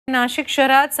नाशिक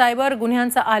शहरात सायबर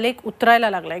गुन्ह्यांचा आलेख उतरायला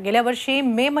लागलाय। गेल्या वर्षी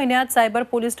मे महिन्यात सायबर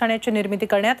पोलीस ठाण्याची निर्मिती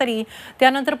करण्यात आली।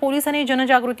 त्यानंतर पोलिसांनी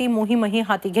जनजागृती मोहीमही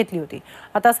हाती घेतली होती।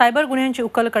 आता सायबर गुन्ह्यांची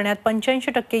उकल करण्यात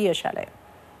 85% यश आलंय।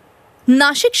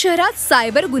 नाशिक शहरात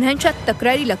सायबर गुन्ह्यांच्या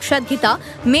तक्रारी लक्षात घेता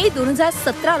मे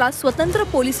 2017ला स्वतंत्र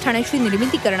पोलीस ठाण्याची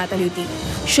निर्मिती करण्यात आली होती।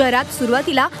 शहरात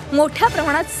सुरुवातीला मोठ्या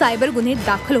प्रमाणात सायबर गुन्हे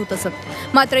दाखल होत असत,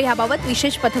 मात्र याबाबत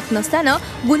विशेष पथक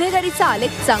नसल्यानं गुन्हेगारीचा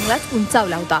आलेख चांगलाच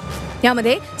उंचावला होता।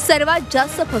 यामध्ये सर्वात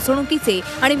जास्त फसवणुकीचे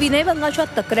आणि विनयभंगाच्या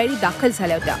तक्रारी दाखल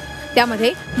झाल्या होत्या।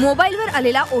 त्यामध्ये मोबाईलवर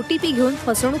आलेला OTP घेऊन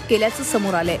फसवणूक केल्याचं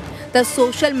समोर आलंय, तर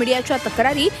सोशल मीडियाच्या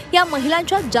तक्रारी या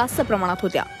महिलांच्या जास्त प्रमाणात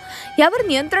होत्या। यावर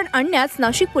नियंत्रण आणण्यास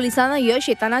नाशिक पोलिसांना यश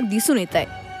येताना दिसून येत आहे।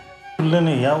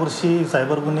 तुलनेने यावर्षी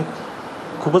सायबर गुन्हे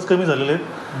खूपच कमी झालेले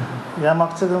आहेत।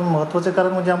 यामागचे महत्त्वाचे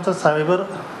कारण म्हणजे आमचा सायबर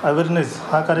अवेअरनेस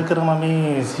हा कार्यक्रम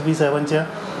आम्ही CP साहेबांच्या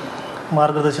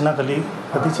मार्गदर्शनाखाली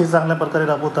अतिशय चांगल्या प्रकारे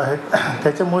राबवत आहेत।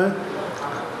 त्याच्यामुळे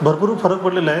भरपूर फरक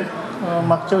पडलेला आहे।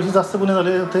 मागच्या वर्षी जास्त गुन्हे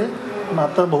झाले होते,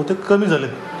 आता बहुतेक कमी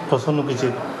झालेत फसवणुकीचे।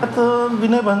 यात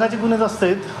विनयभंगाचे गुन्हे जास्त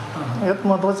आहेत। यात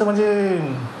महत्त्वाचं म्हणजे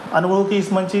अनोळखी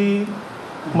इस्मांची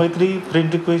मैत्री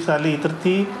फ्रेंड रिक्वेस्ट आली तर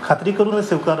ती खात्री करूनच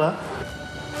स्वीकारा।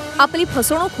 आपली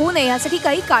फसवणूक होऊ नये यासाठी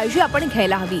काही काळजी आपण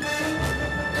घ्यायला हवी।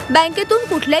 बँकेतून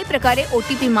कुठल्याही प्रकारे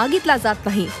OTP मागितला जात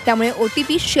नाही, त्यामुळे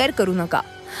OTP शेअर करू नका।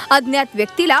 अज्ञात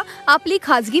व्यक्तीला आपली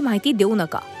खाजगी माहिती देऊ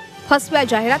नका। फसव्या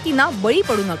जाहिरातींना बळी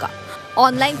पडू नका।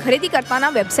 ऑनलाईन खरेदी करताना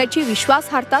वेबसाईटची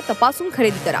विश्वासार्हता तपासून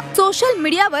खरेदी करा। सोशल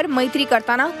मीडियावर मैत्री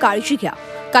करताना काळजी घ्या।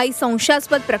 काही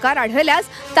संशयास्पद प्रकार आढळल्यास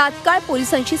तात्काळ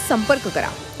पोलिसांशी संपर्क करा।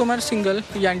 कुमार सिंगल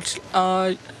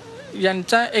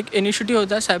यांचा एक इनिशिएटिव्ह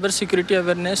होता सायबर सिक्युरिटी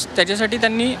अवेअरनेस। त्याच्यासाठी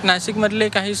त्यांनी नाशिकमधले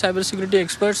काही सायबर सिक्युरिटी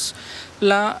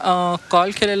एक्सपर्ट्सला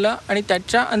कॉल केलेला आणि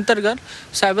त्याच्या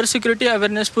अंतर्गत सायबर सिक्युरिटी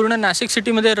अवेअरनेस पूर्ण नाशिक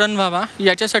सिटीमध्ये रन व्हावा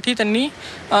याच्यासाठी त्यांनी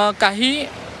काही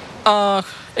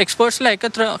एक्सपर्ट्सला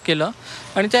एकत्र केलं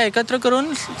आणि त्या एकत्र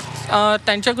करून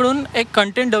त्यांच्याकडून एक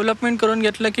कंटेंट डेव्हलपमेंट करून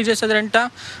घेतलं की जे साधारणतः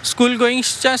स्कूल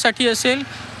गोईंग्सच्यासाठी असेल,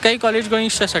 काही कॉलेज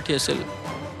गोईंग्सच्यासाठी असेल।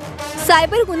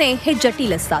 सायबर गुन्हे हे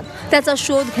जटिल असतात, त्याचा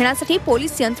शोध घेण्यासाठी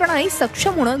पोलीस यंत्रणाही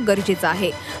सक्षम होणं गरजेचं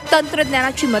आहे।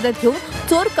 तंत्रज्ञानाची मदत घेऊन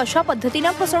चोर कशा पद्धतीने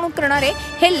फसवणूक करणारे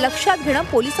हे लक्षात घेणं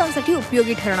पोलिसांसाठी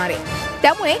उपयोगी ठरणार आहे।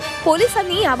 त्यामुळे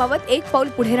पोलिसांनी याबाबत एक पाऊल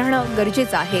पुढे राहणं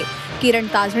गरजेचं आहे। किरण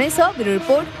ताजणेसह bureau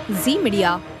report Zee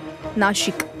media,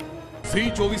 Nashik. Zee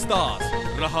 24 तास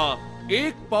रहा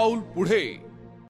एक पाऊल पुढे।